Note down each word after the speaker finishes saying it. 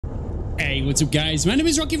Hey, what's up, guys? My name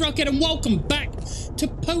is Rockhead, and welcome back to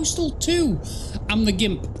Postal 2. I'm the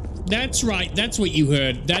Gimp. That's right. That's what you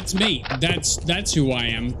heard. That's me. That's who I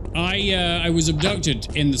am. I was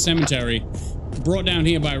abducted in the cemetery, brought down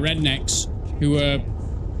here by rednecks who were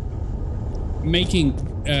making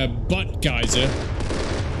butt geyser.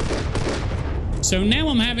 So now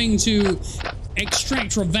I'm having to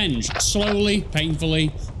extract revenge slowly,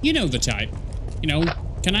 painfully. You know the type. You know.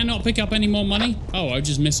 Can I not pick up any more money? Oh, I'm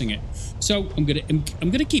just missing it. So I'm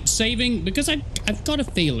gonna keep saving because I've got a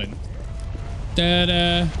feeling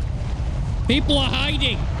that people are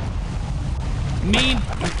hiding.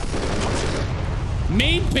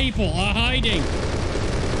 Mean people are hiding.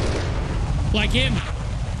 Like him.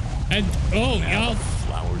 And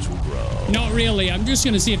flowers will grow. Not really. I'm just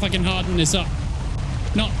gonna see if I can harden this up.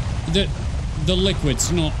 Not the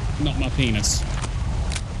liquids, not my penis.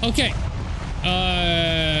 Okay.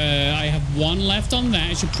 I have one left on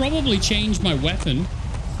that. I should probably change my weapon.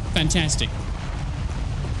 Fantastic.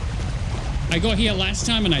 I got here last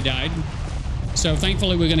time and I died. So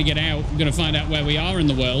thankfully we're going to get out. We're going to find out where we are in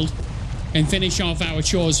the world and finish off our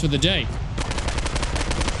chores for the day.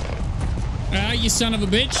 Ah, you son of a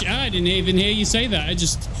bitch. I didn't even hear you say that. I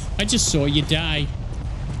just saw you die.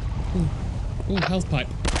 Ooh, health pipe.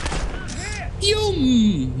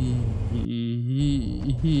 You.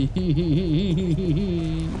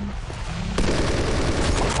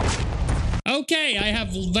 Okay, I have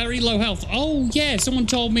very low health. Oh, yeah, someone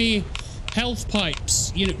told me health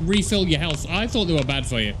pipes, you know, refill your health. I thought they were bad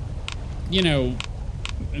for you. You know,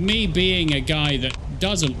 me being a guy that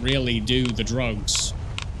doesn't really do the drugs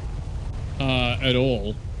at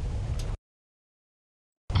all.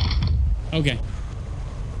 Okay.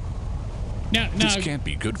 No, this can't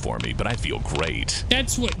be good for me, but I feel great.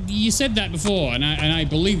 That's what you said that before, and I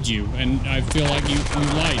believed you, and I feel like you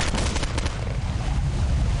lied.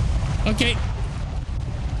 Okay.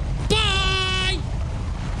 Bye.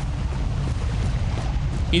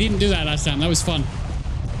 He didn't do that last time. That was fun.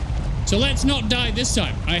 So let's not die this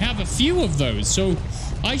time. I have a few of those, so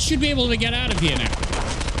I should be able to get out of here now.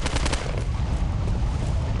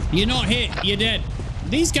 You're not hit. You're dead.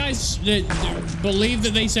 These guys believe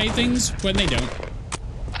that they say things when they don't.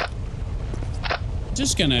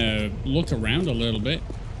 Just gonna look around a little bit.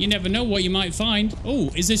 You never know what you might find.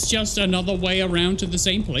 Oh, is this just another way around to the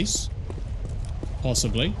same place?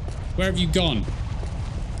 Possibly. Where have you gone?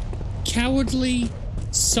 Cowardly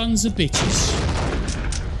sons of bitches.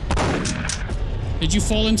 Did you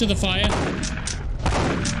fall into the fire?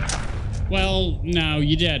 Well, no,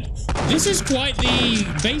 you're dead. This is quite the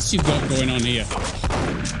base you've got going on here.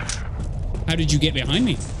 How did you get behind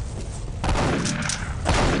me?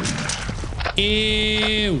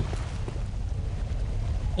 Ew.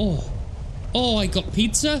 Oh, I got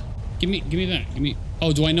pizza? Give me that. Give me.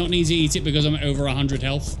 Oh, do I not need to eat it because I'm at over 100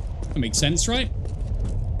 health? That makes sense, right?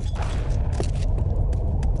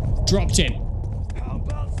 Dropped in. How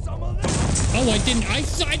about some of this? Oh,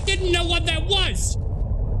 I didn't know what that was.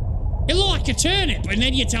 It looked like a turnip, and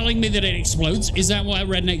then you're telling me that it explodes. Is that what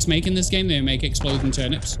rednecks make in this game? They make exploding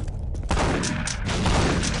turnips.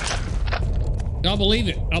 I'll believe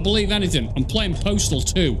it. I'll believe anything. I'm playing Postal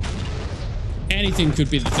 2. Anything could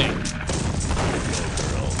be the thing.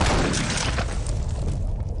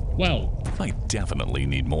 Well, I definitely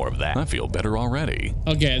need more of that. I feel better already.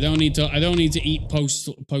 Okay, I don't need to eat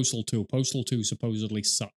Postal 2. Postal 2 supposedly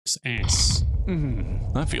sucks ass.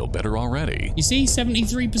 I feel better already. You see,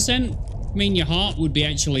 73%? I mean, your heart would be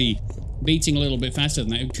actually beating a little bit faster than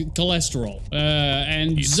that. Cholesterol.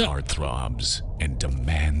 And his heart throbs and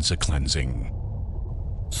demands a cleansing.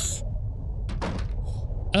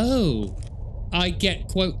 Oh, I get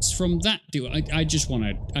quotes from that. I just want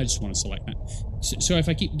to select that. So if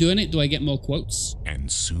I keep doing it, do I get more quotes? And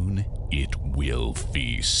soon it will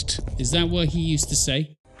feast. Is that what he used to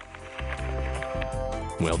say?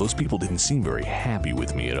 Well, those people didn't seem very happy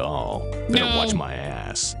with me at all. Better watch my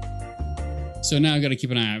ass. So now I got to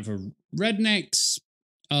keep an eye out for rednecks,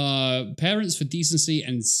 parents for decency,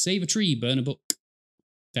 and save a tree, burn a book.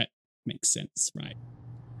 That makes sense, right?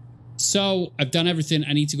 So I've done everything.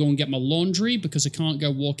 I need to go and get my laundry because I can't go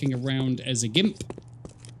walking around as a gimp.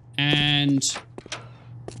 And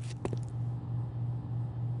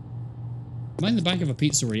am I in the back of a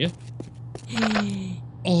pizzeria?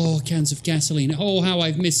 Oh, cans of gasoline. Oh, how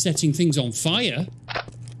I've missed setting things on fire.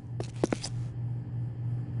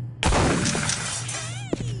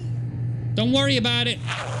 Don't worry about it.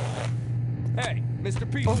 Hey,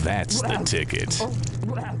 Mr. People. That's the ticket.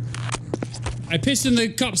 I pissed in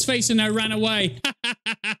the cop's face and I ran away.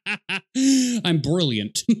 I'm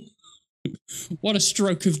brilliant. What a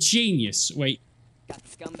stroke of genius. Wait, Got the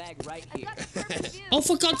scumbag right here. Oh,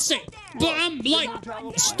 for God's sake. But I'm like,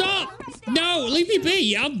 stop. No, leave me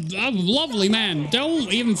be. I'm a lovely man. Don't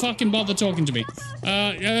even fucking bother talking to me.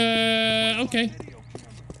 Okay.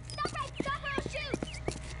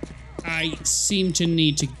 I seem to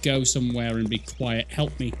need to go somewhere and be quiet.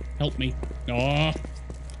 Help me. Help me. Oh.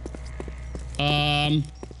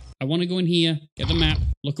 I want to go in here, get the map,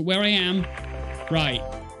 look at where I am. Right.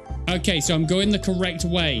 Okay, so I'm going the correct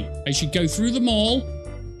way. I should go through the mall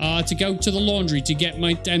to go to the laundry to get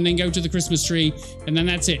my, and then go to the Christmas tree, and then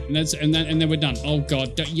that's it. And then we're done. Oh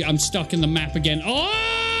God, I'm stuck in the map again.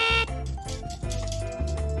 Oh!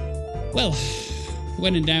 Well,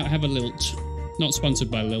 when in doubt, have a Lilt. Not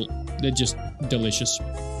sponsored by Lilt. They're just delicious.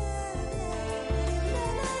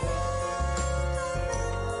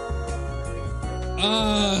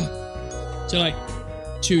 So like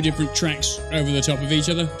 2 different tracks over the top of each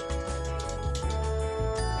other.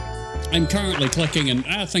 I'm currently clicking and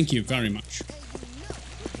thank you very much.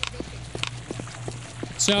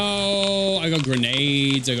 So I got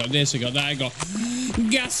grenades, I got this, I got that, I got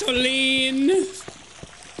gasoline.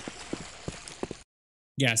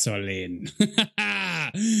 Gasoline.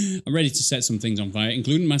 I'm ready to set some things on fire,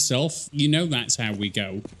 including myself. You know that's how we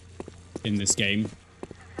go in this game.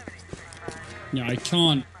 Yeah, I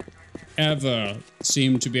can't ever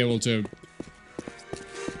seem to be able to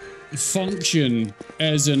function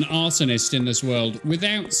as an arsonist in this world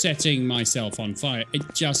without setting myself on fire. It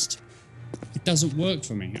doesn't work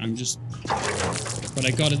for me. But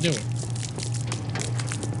I gotta do it.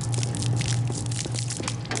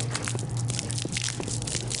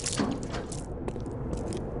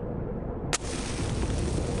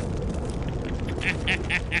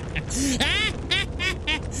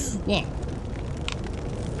 What?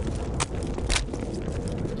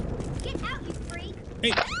 Get out, you freak!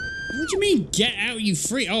 Hey, what do you mean, get out, you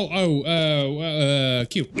freak? Q.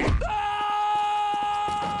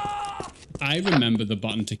 I remember the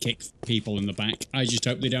button to kick people in the back. I just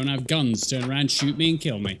hope they don't have guns, turn around, shoot me, and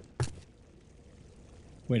kill me.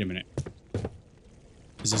 Wait a minute.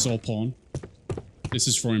 Is this all porn? This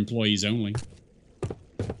is for employees only.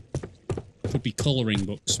 Could be coloring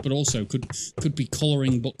books, but also could be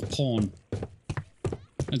coloring book porn.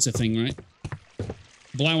 That's a thing, right?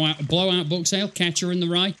 Blowout book sale, Catcher in the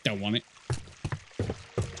Rye. Don't want it.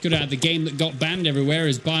 Good at the game that got banned everywhere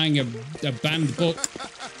is buying a banned book.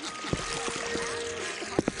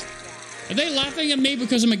 Are they laughing at me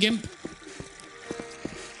because I'm a gimp?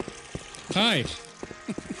 Hi.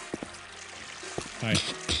 Hi.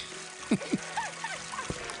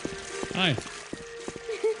 Hi.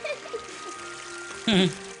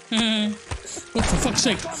 What for fuck's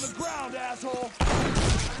sake? On the ground, asshole.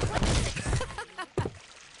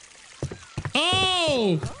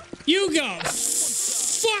 Oh! You got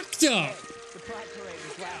fucked up!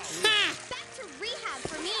 Ha! Back to rehab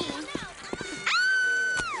for me.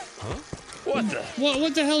 What the?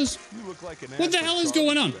 What the hell is... You look like an What the hell is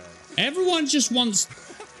going on? Everyone just wants...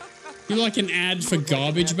 You're like an ad for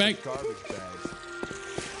garbage bag?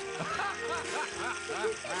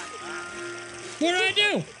 What do I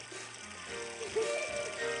do?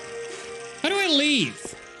 How do I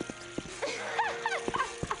leave?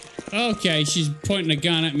 Okay, she's pointing a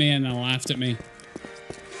gun at me and then laughed at me.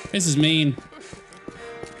 This is mean.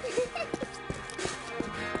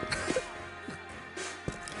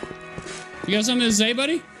 You got something to say,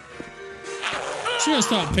 buddy? She's gonna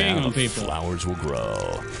start peeing on people. Flowers will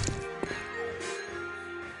grow.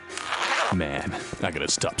 Man, I gotta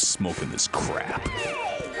stop smoking this crap.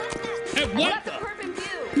 Hey, what?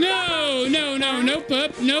 No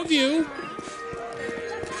pup, no view.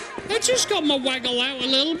 I just got my waggle out a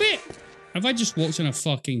little bit. Have I just walked in a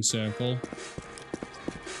fucking circle?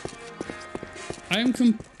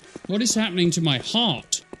 What is happening to my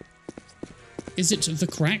heart? Is it the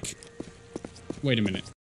crack? Wait a minute.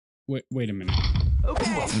 Wait a minute.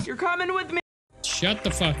 Okay, you're coming with me. Shut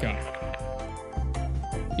the fuck up.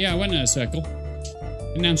 Yeah, I went in a circle.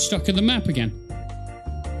 And now I'm stuck in the map again.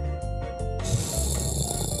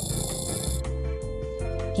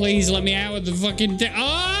 Please let me out of the fucking...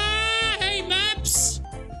 I hate maps!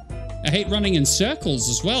 I hate running in circles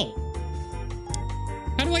as well.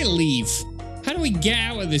 How do I leave? How do we get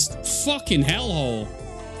out of this fucking hellhole?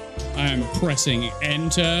 I am pressing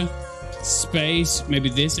enter, space, maybe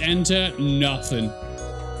this enter, nothing.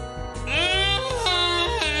 I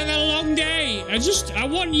have a long day. I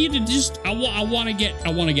want you to just, I want to get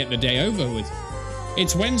the day over with.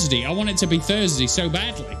 It's Wednesday. I want it to be Thursday so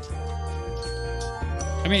badly.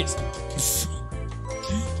 I mean,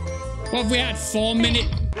 what have we had? 4 minutes?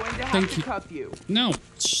 Going to have to cuff you. No,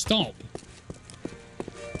 stop.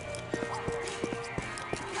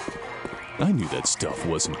 I knew that stuff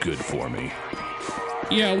wasn't good for me.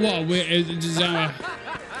 Yeah, what? Is our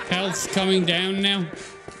health coming down now?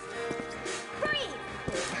 Freeze!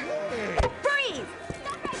 Freeze!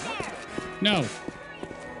 Stop right there! No.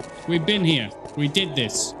 We've been here. We did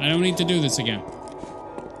this. I don't need to do this again.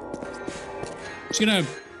 Just gonna...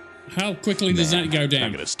 How quickly does that go down?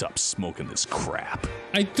 I'm gonna stop smoking this crap.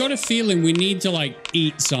 I got a feeling we need to, like,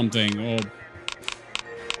 eat something, or...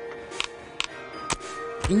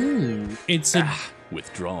 Ooh, it's a...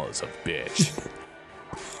 Withdrawals a bitch.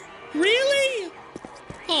 Really?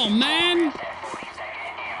 Oh, man.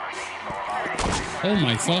 Oh,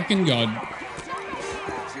 my fucking God.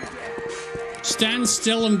 Stand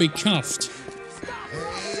still and be cuffed.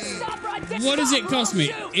 What does it cost me?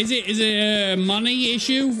 Is it a money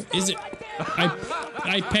issue? Is it...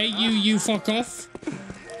 I pay you, you fuck off?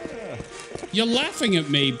 You're laughing at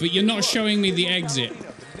me, but you're not showing me the exit.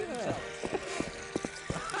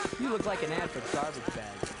 You look like an ad for garbage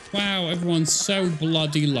bags. Wow, everyone's so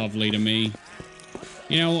bloody lovely to me.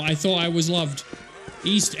 You know, I thought I was loved.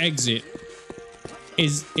 East exit.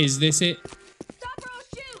 Is this it? Stop or I'll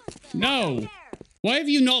shoot! No! Why have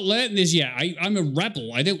you not learned this yet? I'm a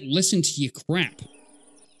rebel. I don't listen to your crap.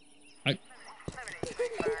 I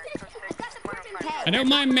don't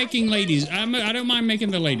mind making ladies. I don't mind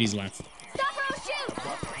making the ladies laugh. Stop or I'll shoot!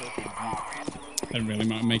 I don't really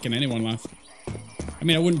mind making anyone laugh. I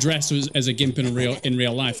mean, I wouldn't dress as a gimp in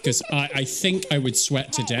real life because I think I would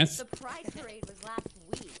sweat to death. The pride parade was last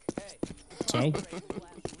week. So,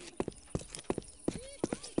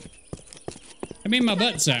 I mean, my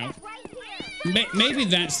butt's out. Right here! Maybe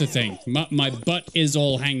that's the thing. My butt is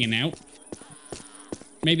all hanging out.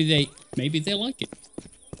 Maybe they like it.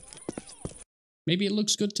 Maybe it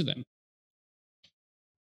looks good to them.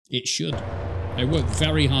 It should. I work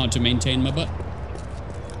very hard to maintain my butt.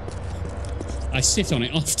 I sit on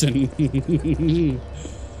it often.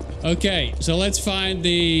 Okay, so let's find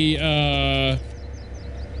the,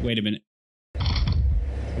 wait a minute.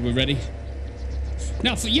 Are we ready?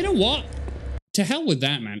 Now, you know what? To hell with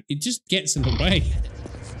that, man. It just gets in the way.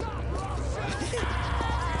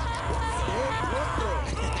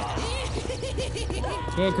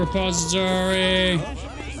 Book repository.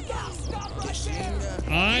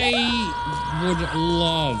 I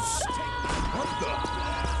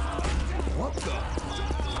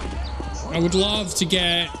would love to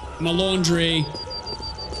get my laundry.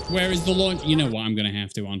 Where is the laundry? You know what? I'm going to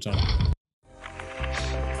have to, aren't I?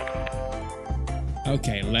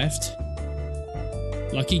 Okay, left.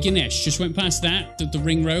 Lucky Ganesh. Just went past that. The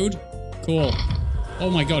ring road. Cool. Oh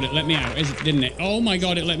my God, it let me out, didn't it? Oh my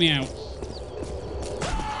God, it let me out.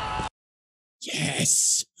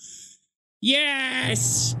 Yes!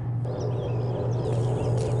 Yes!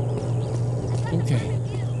 Okay.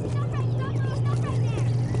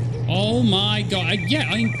 Oh my God.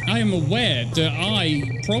 I am aware that I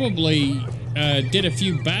probably did a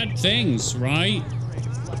few bad things, right?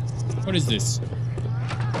 What is this?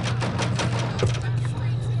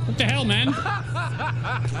 What the hell, man?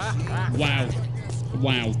 Wow.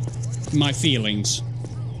 Wow. My feelings.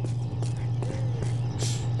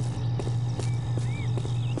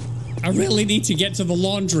 I really need to get to the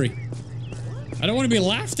laundry. I don't want to be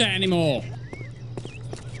laughed at anymore.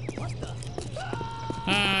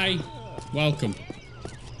 Hi. Welcome.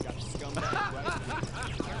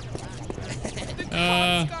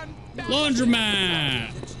 Laundromat.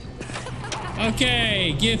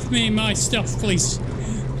 Okay, give me my stuff, please.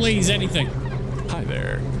 Please, anything. Hi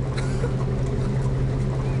there.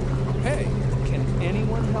 Hey, can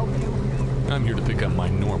anyone help you? I'm here to pick up my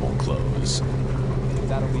normal clothes.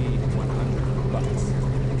 That'll be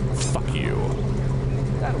 $100. Fuck you.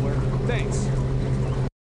 That'll work. Thanks.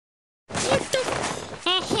 What the?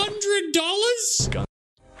 $100?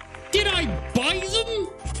 Did I buy them?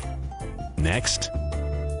 Next.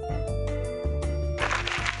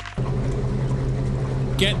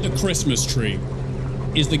 Get the Christmas tree.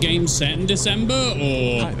 Is the game set in December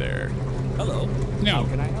or? Hi there. Hello. No. How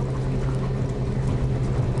can I help?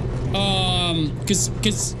 Cause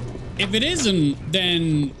if it isn't,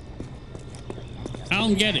 then I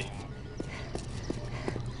don't get it.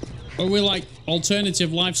 Or we're like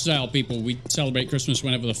alternative lifestyle people. We celebrate Christmas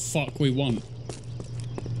whenever the fuck we want.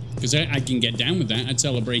 Because I can get down with that. I'd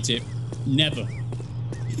celebrate it never.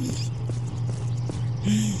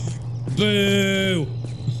 Boo!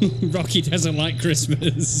 Rocky doesn't like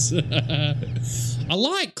Christmas. I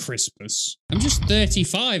like Christmas. I'm just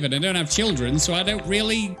 35 and I don't have children, so I don't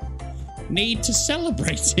really need to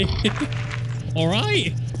celebrate it. All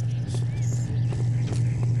right?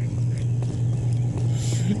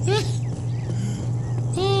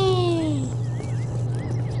 Oh.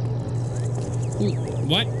 Ooh,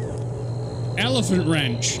 what? Elephant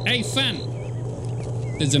Ranch. Hey, Fan.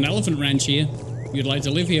 There's an elephant ranch here. You'd like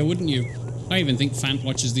to live here, wouldn't you? I even think Fant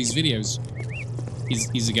watches these videos.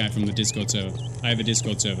 He's a guy from the Discord server. I have a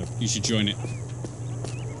Discord server. You should join it.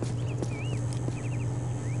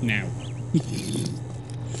 Now.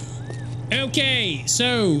 Okay,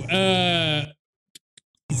 so,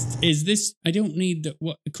 is this... I don't need...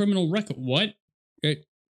 What? A criminal record? What?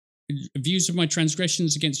 Views of my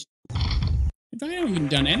transgressions against... I haven't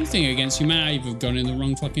done anything against humanity. I've gone in the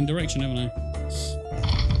wrong fucking direction, haven't I?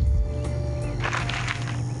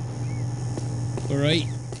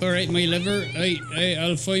 Alright, my lover.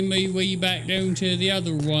 I'll find my way back down to the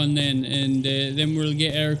other one then, and then we'll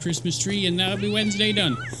get our Christmas tree, and that'll be Wednesday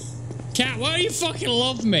done. Cat, why do you fucking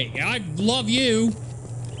love me? I love you.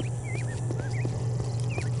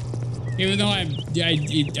 Even though I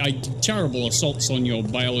terrible assaults on your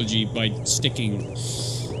biology by sticking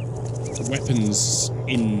weapons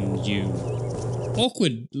in you.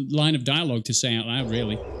 Awkward line of dialogue to say out loud,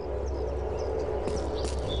 really.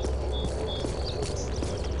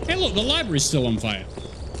 Hey, look, the library's still on fire.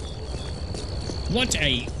 What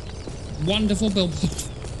a wonderful billboard.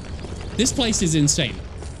 This place is insane.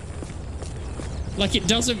 Like, it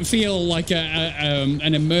doesn't feel like an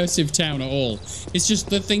immersive town at all. It's just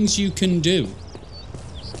the things you can do.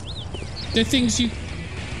 The things you...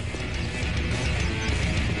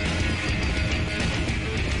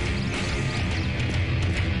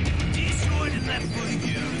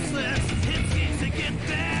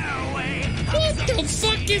 What the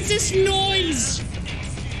fuck is this noise?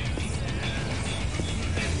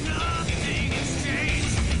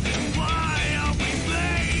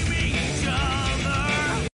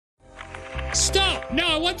 Stop! No,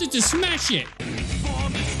 I wanted to smash it.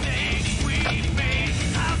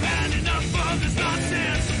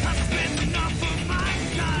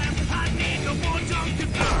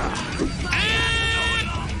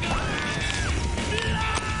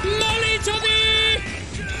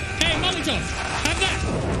 Hey, Molotov! Have that!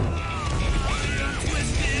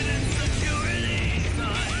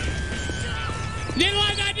 Didn't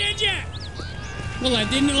like that, did ya? Well, I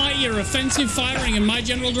didn't like your offensive firing in my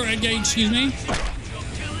general direction. Excuse me.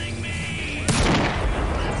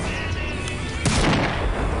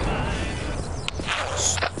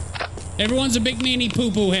 Everyone's a big meanie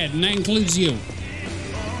poo-poo head, and that includes you.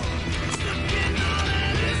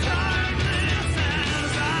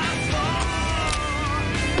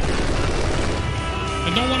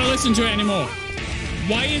 I don't want to listen to it anymore.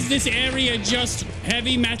 Why is this area just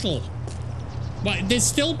heavy metal? Why, there's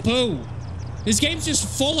still poo. This game's just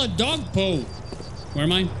full of dog poo. Where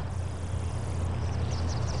am I?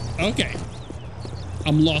 Okay.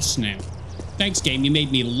 I'm lost now. Thanks, game. You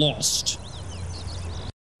made me lost.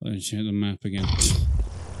 Let's check the map again.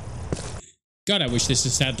 God, I wish this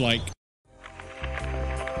just had, like,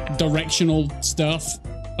 directional stuff.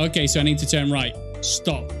 Okay, so I need to turn right.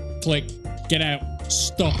 Stop. Click. Get out.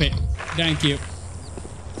 Stop it. Thank you.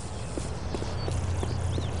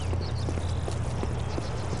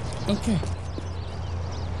 Okay.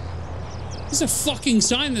 There's a fucking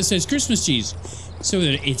sign that says Christmas cheese. So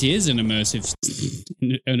that it is an immersive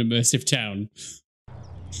town.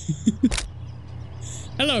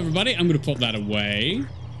 Hello, everybody. I'm going to put that away.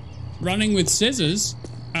 Running with scissors.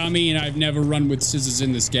 I mean, I've never run with scissors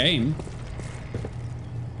in this game.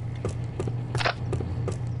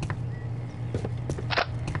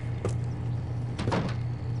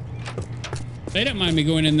 They don't mind me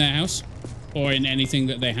going in their house. Or in anything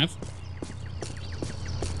that they have.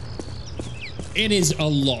 It is a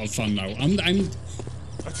lot of fun, though. I'm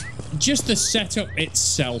just the setup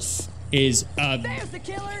itself is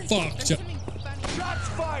fucked up. Shots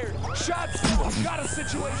fired! Shots! I've got a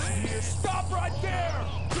situation here! Stop right there!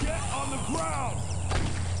 Get on the ground!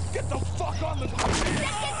 Get the fuck on the ground!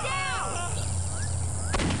 Get down!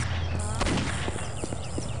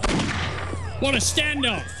 What a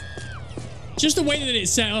standoff! Just the way that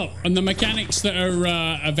it's set up and the mechanics that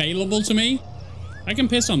are available to me, I can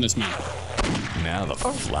piss on this map. Now the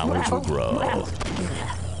flowers will grow.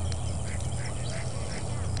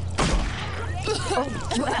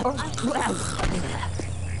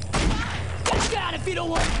 God, if you don't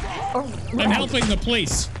want I'm helping the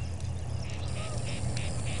police.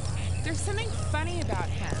 There's something funny about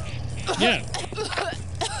him. Yeah.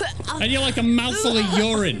 And you're like a mouthful of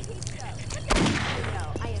urine.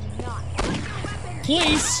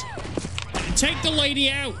 Police, take the lady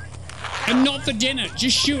out. And not for dinner.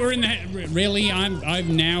 Just shoot her in the head. Really? I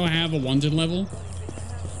now have a wanted level?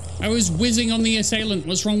 I was whizzing on the assailant.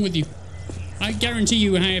 What's wrong with you? I guarantee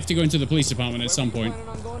you I have to go into the police department at some point.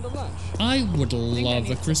 I would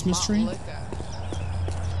love a Christmas tree.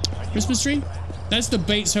 Christmas tree? That's the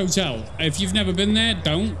Bates Hotel. If you've never been there,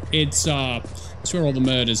 don't. It's where all the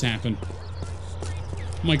murders happen.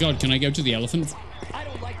 Oh my god, can I go to the elephant? I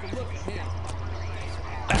don't like the look of him.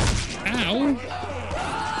 Ow.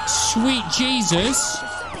 Sweet Jesus.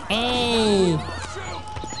 Oh.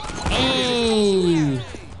 Oh.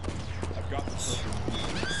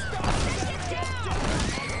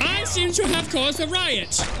 I seem to have caused a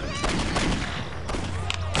riot.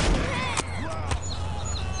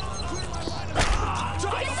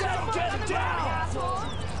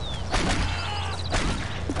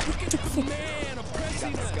 Man, a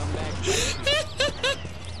president.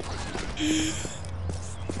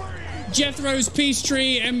 Jethro's Peace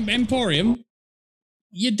Tree Emporium?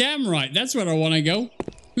 You're damn right. That's where I want to go.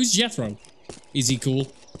 Who's Jethro? Is he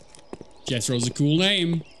cool? Jethro's a cool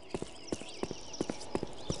name.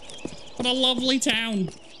 What a lovely town.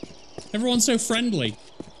 Everyone's so friendly.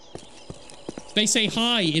 They say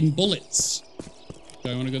hi in bullets.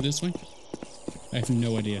 Do I want to go this way? I have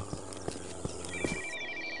no idea.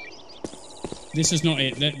 This is not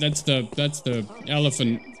it. That's the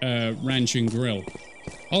elephant ranch and grill.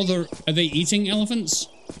 Oh, are they eating elephants?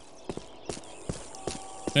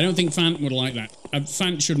 I don't think Fant would like that.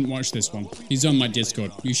 Fant shouldn't watch this one. He's on my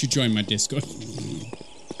Discord. You should join my Discord.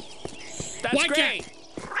 That's White great.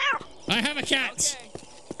 cat! I have a cat!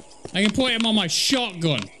 Okay. I can point him on my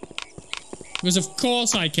shotgun. Because of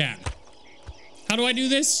course I can. How do I do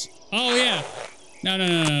this? Oh, yeah.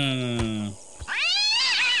 No.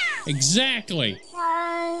 Exactly.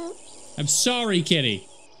 I'm sorry, kitty.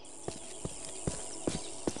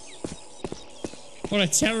 What a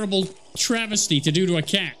terrible travesty to do to a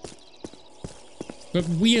cat. But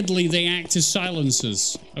weirdly, they act as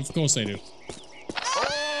silencers. Of course they do.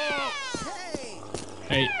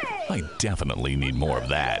 Hey. I definitely need more of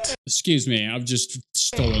that. Excuse me, I've just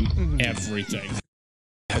stolen everything.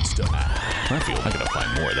 That stuff. I feel I gotta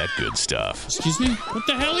find more of that good stuff. Excuse me? What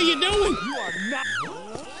the hell are you doing? You are not.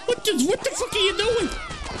 What the fuck are you doing?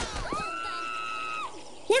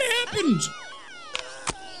 What happened?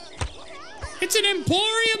 It's an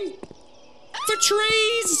emporium for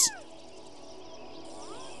trees.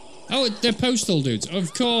 Oh, they're Postal dudes.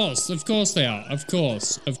 Of course they are. Of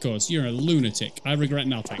course. You're a lunatic. I regret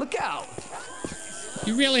nothing. Look out.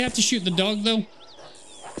 You really have to shoot the dog, though?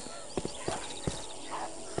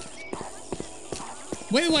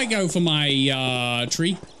 Where do I go for my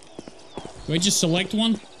tree? Do I just select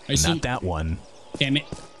one? Not that one. Damn it.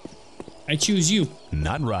 I choose you.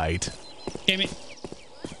 Not right. Damn it.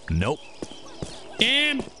 Nope.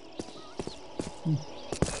 Damn.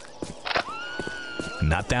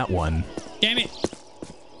 Not that one. Damn it.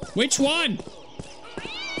 Which one?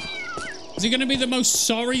 Is it gonna be the most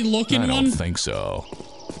sorry looking I one? don't think so.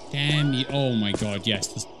 Damn you. Oh my god,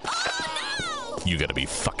 yes. You gotta be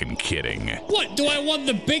fucking kidding. What? Do I want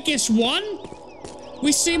the biggest one?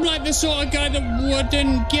 We seem like the sort of guy that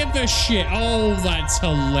wouldn't give a shit. Oh, that's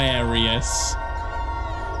hilarious.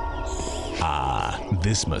 Ah,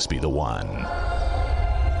 this must be the one.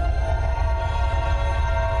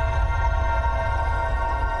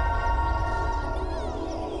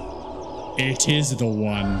 It is the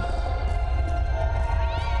one.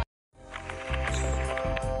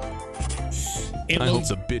 I hope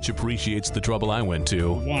the bitch appreciates the trouble I went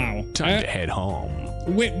to. Wow. Time to head home.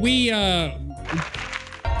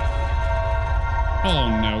 Oh,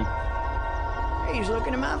 no. He's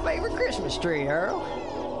looking at my favorite Christmas tree, Earl.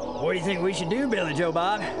 What do you think we should do, Billy Joe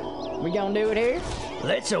Bob? We gonna do it here?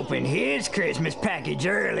 Let's open his Christmas package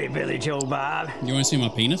early, Billy Joe Bob. You want to see my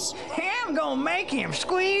penis? I'm gonna make him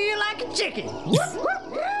squeal like a chicken.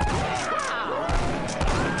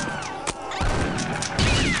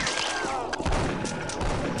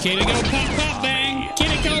 Kitty go pop pop bang.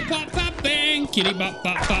 Kitty go pop pop bang. Kitty pop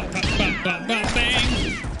pop pop pop pop pop pop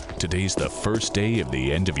bang. Today's the first day of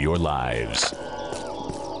the end of your lives.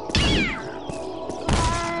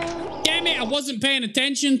 Damn it, I wasn't paying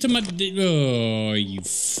attention to my... Oh, you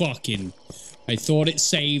fucking... I thought it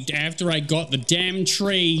saved after I got the damn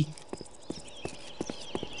tree.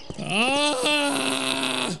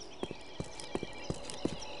 Ah!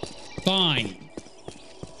 Fine.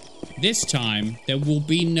 This time, there will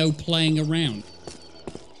be no playing around.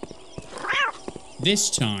 This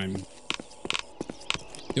time,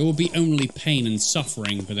 there will be only pain and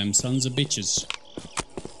suffering for them sons of bitches.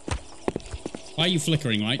 Why are you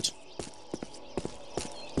flickering, light?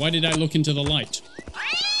 Why did I look into the light?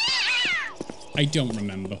 I don't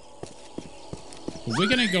remember. But we're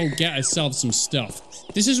gonna go get ourselves some stuff.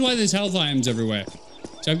 This is why there's health items everywhere.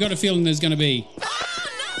 So I've got a feeling there's gonna be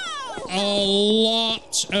a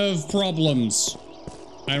lot of problems.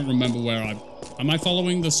 I don't remember where I... Am I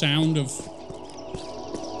following the sound of...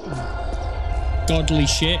 godly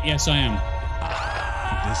shit? Yes, I am.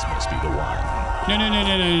 This must be the one.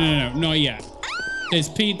 No. Not yet. There's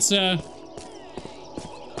pizza.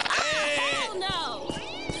 Oh, no.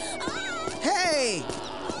 Hey!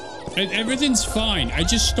 Everything's fine. I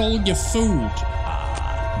just stole your food.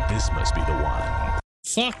 This must be the one.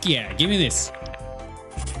 Fuck yeah. Give me this.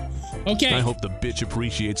 Okay. I hope the bitch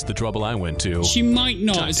appreciates the trouble I went to. She might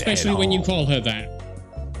not, Time to especially head when you home. call her that.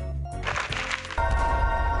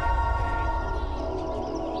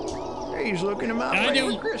 He's looking at my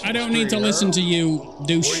favorite Christmas I don't need to tree, listen Earl. to you, What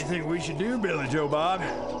do douche. you think we should do, Billy Joe Bob?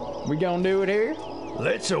 We gonna do it here?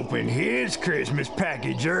 Let's open his Christmas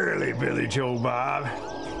package early, Billy Joe Bob.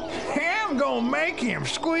 I'm gonna make him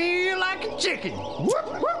squeal like a chicken. Whoop,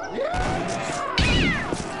 whoop.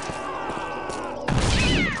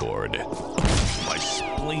 Cord. My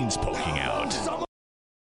spleen's poking out.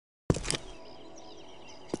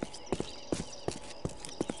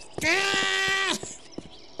 Ah!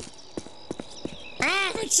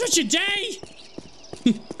 Ah, it's such a day!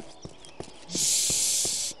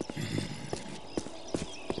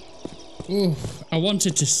 Ooh, I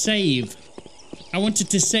wanted to save. I wanted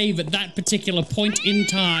to save at that particular point in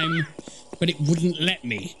time, but it wouldn't let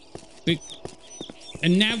me.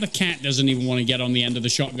 And now the cat doesn't even want to get on the end of the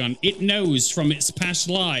shotgun. It knows from its past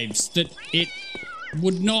lives that it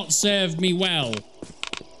would not serve me well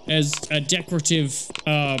as a decorative,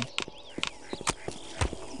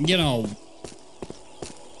 you know,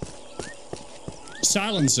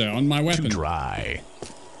 silencer on my weapon. Too dry.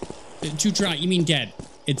 Too dry? You mean dead?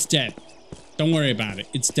 It's dead. Don't worry about it.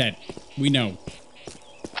 It's dead. We know.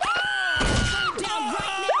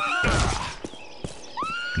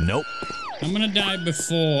 Nope. I'm gonna die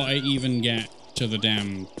before I even get to the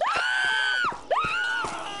damn...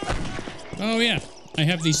 Oh, yeah. I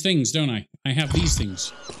have these things, don't I? I have these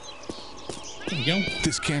things. There we go.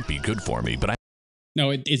 This can't be good for me, but I... No,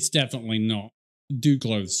 it's definitely not. Dude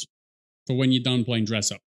clothes. For when you're done playing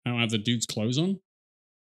dress up. I don't have the dude's clothes on.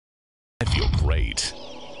 I feel great.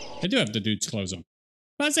 I do have the dude's clothes on.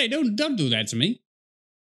 But I say, don't do that to me.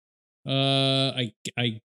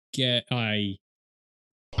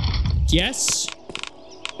 Yes.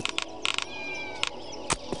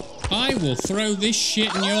 I will throw this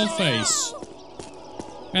shit in your face.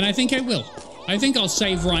 And I think I will. I think I'll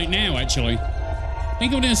save right now, actually. I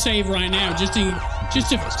think I'm gonna save right now, just to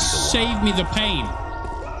save me the pain.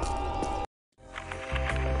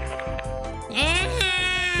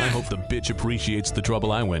 I hope the bitch appreciates the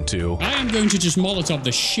trouble I went to. I am going to just Molotov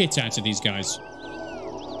the shit out of these guys.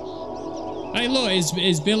 Hey, look,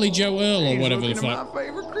 is Billy Joe Earl or whatever the fuck. My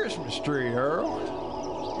favorite Christmas tree,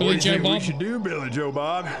 Earl. Billy Joe We Bob. should do, Billy Joe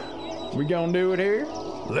Bob. We gonna do it here?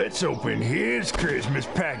 Let's open his Christmas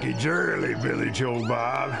package early, Billy Joe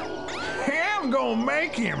Bob. I'm gonna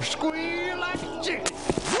make him squeal like a chicken.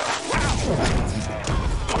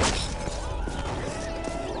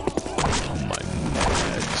 Oh, my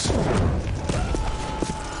meds.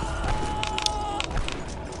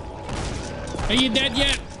 Are you dead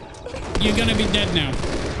yet? You're gonna be dead now.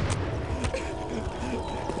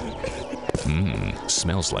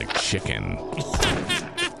 Smells like chicken.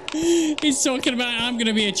 He's talking about I'm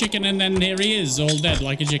gonna be a chicken, and then here he is, all dead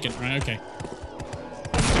like a chicken. Right, okay.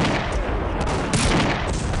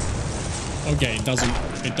 Okay, it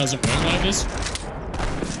doesn't work like this.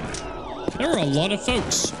 There are a lot of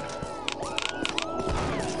folks.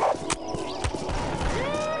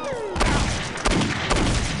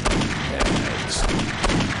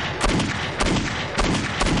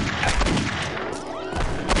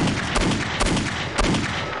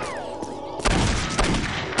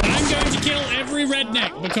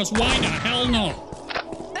 Redneck, because why the hell not?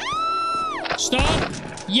 Stop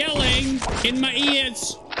yelling in my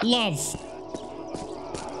ears, love.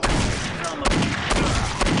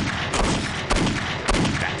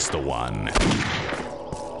 That's the one.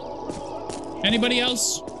 Anybody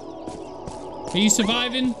else? Are you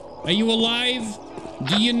surviving? Are you alive?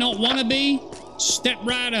 Do you not want to be? Step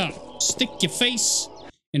right up. Stick your face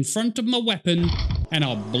in front of my weapon, and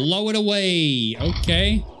I'll blow it away.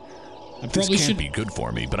 Okay. I probably this can't should be good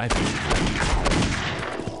for me, but I feel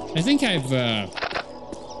great. I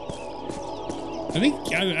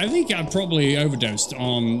think I've probably overdosed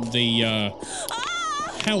on the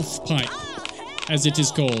health pipe, as it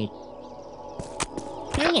is called.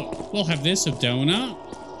 Hey, look, we'll have this, a donut.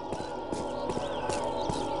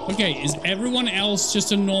 Okay, is everyone else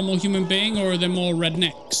just a normal human being, or are there more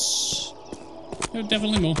rednecks? No,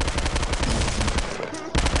 definitely more.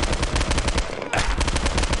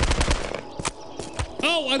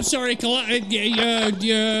 I'm sorry. Just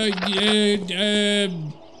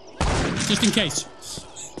in case.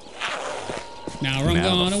 Now I'm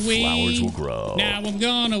gonna wee. Flowers will grow. Now I'm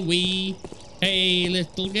gonna wee. Hey,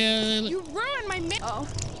 little girl. You ruined my Oh.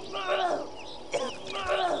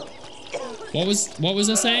 What was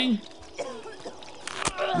I saying?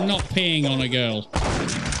 I'm not peeing on a girl.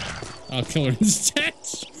 I'll kill her instead.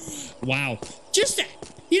 Wow. Just,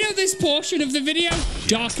 you know, this portion of the video?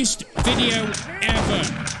 Darkest video ever.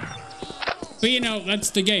 But you know,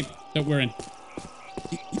 that's the game that we're in.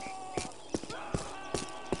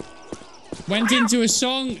 Went into a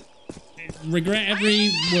song. Regret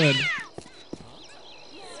every word.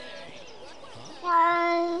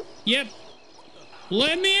 Yep.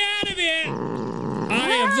 Let me out of here.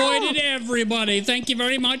 I avoided everybody. Thank you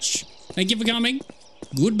very much. Thank you for coming.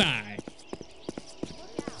 Goodbye.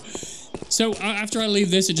 So after I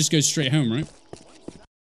leave this, it just goes straight home, right?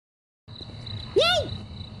 Woo!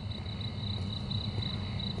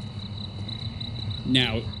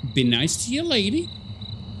 Now, be nice to your lady.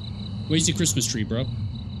 Where's your Christmas tree, bro?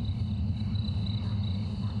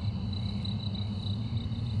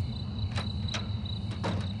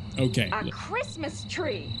 Okay. A Christmas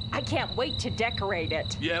tree. I can't wait to decorate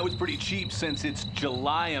it. Yeah, it was pretty cheap since it's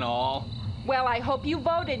July and all. Well, I hope you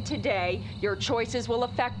voted today. Your choices will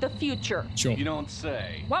affect the future. Sure. You don't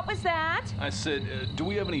say. What was that? I said, do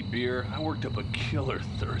we have any beer? I worked up a killer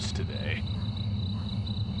thirst today.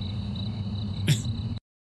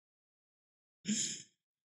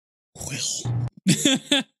 Well.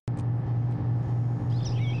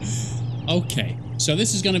 Okay. So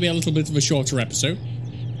this is going to be a little bit of a shorter episode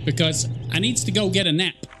because I need to go get a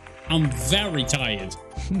nap. I'm very tired.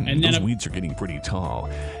 And then those weeds are getting pretty tall.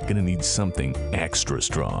 Gonna need something extra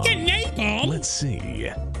strong. Get napalm! Let's see.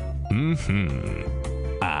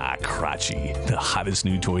 Ah, Crotchy, the hottest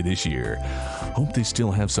new toy this year. Hope they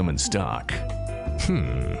still have some in stock.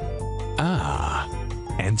 Ah,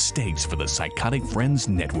 and steaks for the Psychotic Friends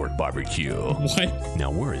Network barbecue. What?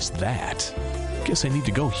 Now where is that? Guess I need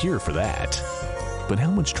to go here for that. But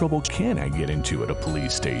how much trouble can I get into at a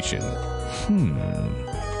police station?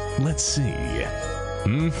 Let's see.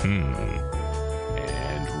 And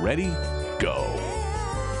ready? Go.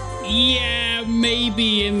 Yeah,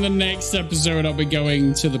 maybe in the next episode I'll be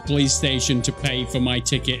going to the police station to pay for my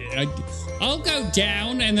ticket. I'll go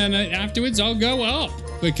down and then afterwards I'll go up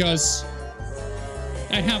because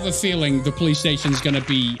I have a feeling the police station's going to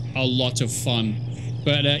be a lot of fun.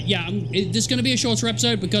 But yeah, this is going to be a shorter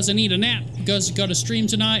episode because I need a nap because I've got a stream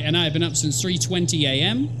tonight and I've been up since 3:20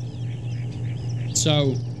 a.m.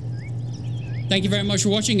 So, thank you very much for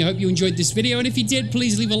watching. I hope you enjoyed this video. And if you did,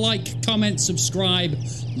 please leave a like, comment, subscribe.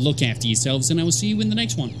 Look after yourselves and I will see you in the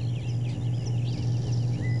next one.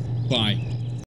 Bye.